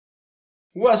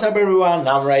What's up everyone,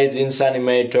 I'm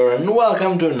Animator and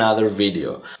welcome to another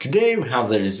video. Today we have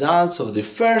the results of the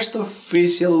first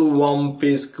official One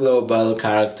Piece Global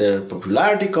Character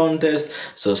Popularity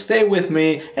Contest, so stay with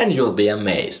me and you'll be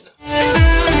amazed.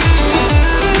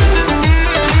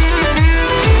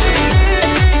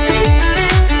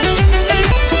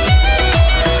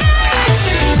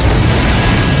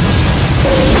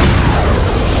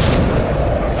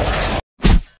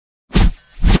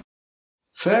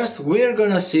 First, we're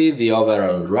gonna see the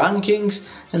overall rankings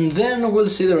and then we'll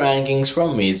see the rankings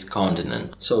from each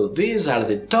continent. So these are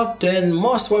the top 10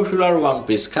 most popular One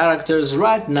Piece characters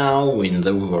right now in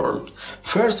the world.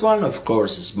 First one, of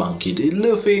course, is Bacchy D.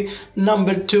 Luffy.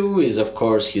 Number 2 is, of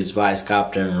course, his vice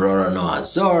captain Roronoa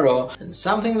Zoro. And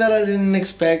something that I didn't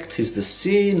expect is to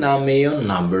see Nami on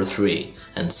number 3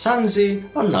 and Sanji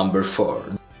on number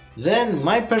 4. Then,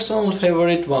 my personal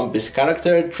favorite One Piece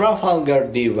character,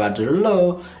 Trafalgar D.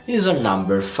 Waterloo, is on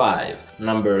number 5.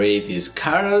 Number 8 is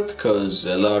Carrot, cause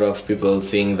a lot of people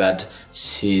think that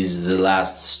she's the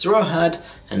last Straw Hat,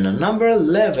 and on number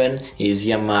 11 is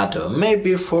Yamato,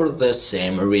 maybe for the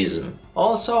same reason.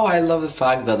 Also, I love the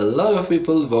fact that a lot of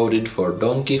people voted for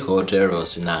Don Quixote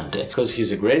Rocinante, cause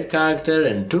he's a great character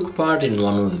and took part in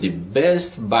one of the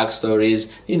best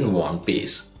backstories in One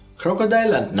Piece.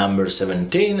 Crocodile at number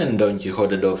 17 and Don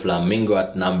Quixote do Flamingo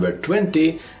at number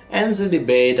 20 ends the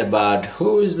debate about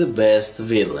who is the best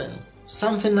villain.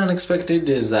 Something unexpected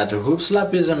is that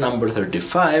Hoopslap is on number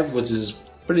 35, which is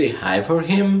pretty high for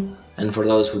him, and for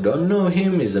those who don't know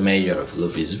him, is the mayor of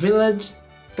Luffy's village.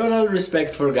 Total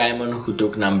respect for Gaimon, who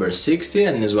took number 60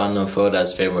 and is one of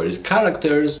Oda's favorite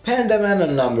characters, Pandaman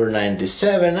on number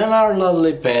 97, and our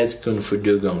lovely pets Kung Fu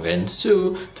Dugong and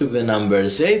Sue took the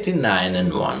numbers 89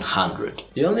 and 100.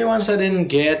 The only ones I didn't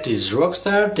get is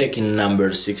Rockstar taking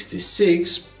number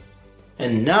 66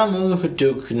 and Namul, who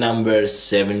took number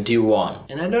 71.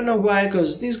 And I don't know why,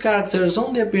 cause these characters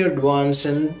only appeared once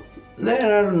and they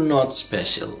are not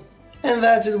special. And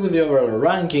that's it with the overall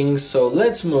rankings, so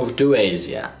let's move to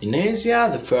Asia. In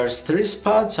Asia, the first 3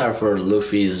 spots are for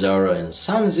Luffy, Zoro and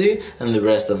Sanji, and the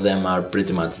rest of them are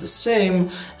pretty much the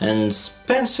same, and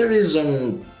Spencer is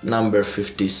on number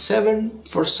 57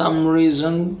 for some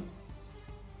reason.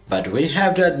 But we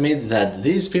have to admit that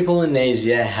these people in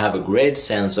Asia have a great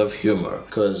sense of humor,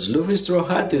 cause Luffy's Straw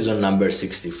Hat is on number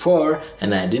 64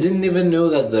 and I didn't even know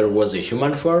that there was a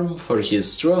human form for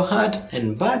his Straw Hat,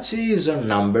 and Bacchy is on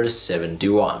number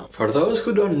 71. For those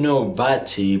who don't know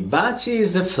Bacchy, Bacchy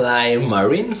is the fly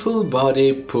marine full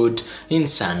body put in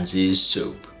Sanji's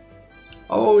soup.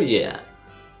 Oh yeah,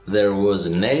 there was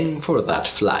a name for that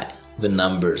fly. The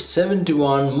number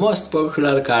 71 most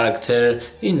popular character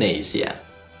in Asia.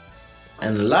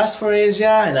 And last for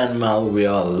Asia, an animal we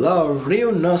all love,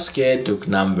 Ryunosuke took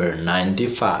number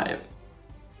 95.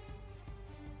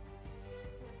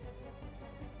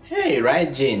 Hey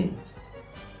Raijin,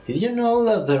 did you know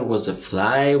that there was a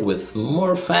fly with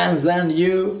more fans than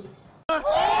you?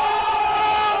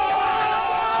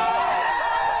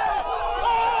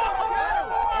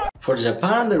 For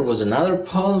Japan there was another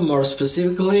poll more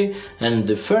specifically, and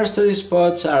the first 3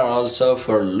 spots are also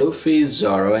for Luffy,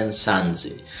 Zoro and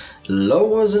Sanji. Law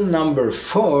was on number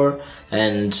 4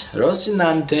 and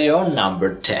Rocinante on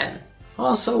number 10.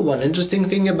 Also, one interesting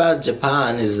thing about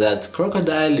Japan is that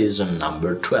Crocodile is on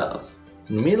number 12.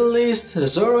 In Middle East,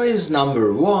 Zoro is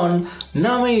number 1,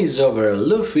 Nami is over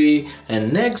Luffy,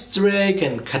 and next Drake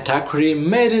and Katakuri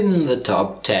made it in the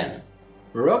top 10.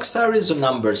 Rockstar is on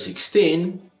number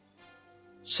 16,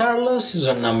 Charlos is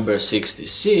on number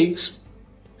 66,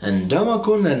 and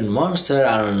Domokun and Monster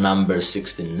are on number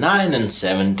 69 and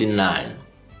 79.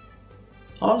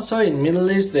 Also in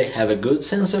Middle East they have a good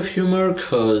sense of humor,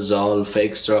 cause all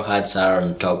fake Straw Hats are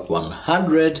on top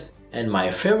 100, and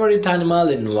my favorite animal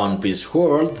in One Piece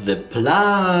world, the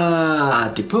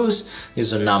platypus,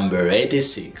 is on number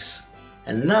 86.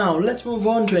 And now let's move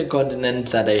on to a continent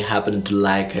that I happen to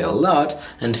like a lot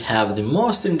and have the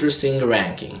most interesting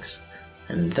rankings.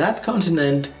 And that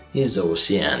continent is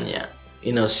Oceania.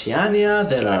 In Oceania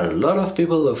there are a lot of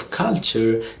people of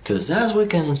culture, cause as we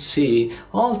can see,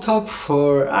 all top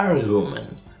 4 are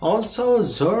women. Also,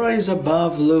 Zoro is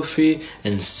above Luffy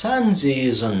and Sanji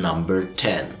is on number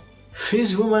 10.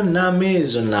 Fizz woman Nami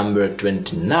is on number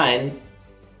 29.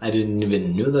 I didn't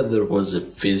even know that there was a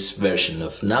Fizz version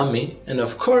of Nami. And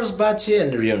of course Bacchy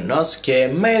and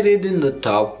Ryunosuke made it in the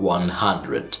top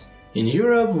 100. In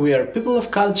Europe we are people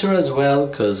of culture as well,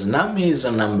 cause Nami is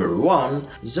on number 1,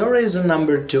 Zoro is on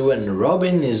number 2 and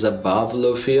Robin is above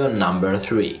Luffy on number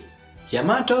 3.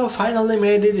 Yamato finally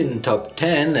made it in top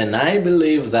 10, and I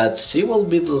believe that she will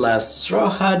be the last Straw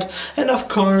Hat, and of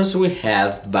course we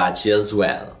have Bacchy as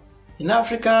well. In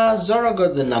Africa, Zoro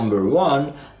got the number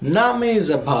 1, Nami is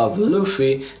above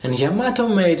Luffy, and Yamato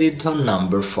made it on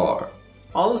number 4.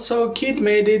 Also, Kid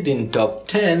made it in top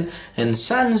 10, and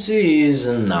Sanji is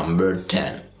on number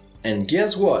 10. And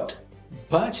guess what?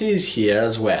 Bacchy is here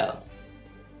as well.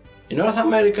 In North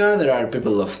America there are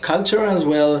people of culture as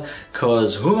well,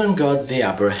 cause women got the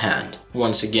upper hand.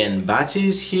 Once again Bacchy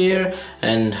is here,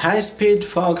 and High Speed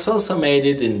Fox also made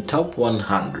it in top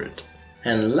 100.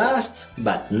 And last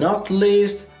but not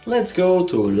least, let's go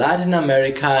to Latin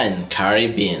America and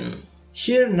Caribbean.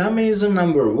 Here Nami is on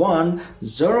number 1,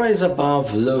 Zoro is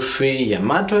above Luffy,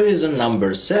 Yamato is on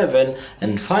number 7,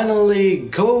 and finally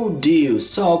Go D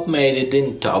Usopp made it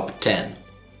in top 10.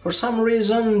 For some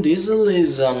reason Diesel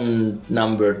is on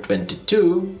number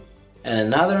 22, and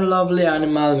another lovely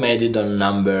animal made it on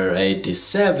number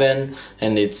 87,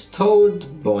 and it's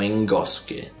Toad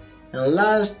Boingoski. And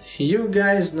last, you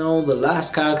guys know the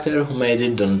last character who made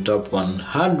it on top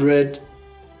 100,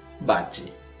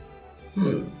 Bacchy.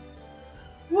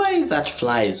 Why that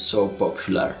fly is so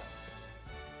popular?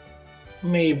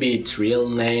 Maybe its real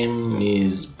name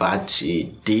is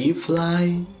Bacchy D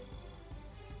Fly?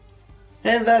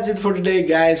 And that's it for today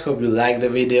guys, hope you liked the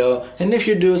video, and if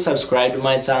you do, subscribe to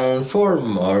my channel for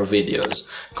more videos.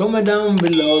 Comment down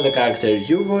below the character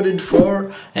you voted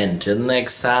for. Until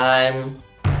next time.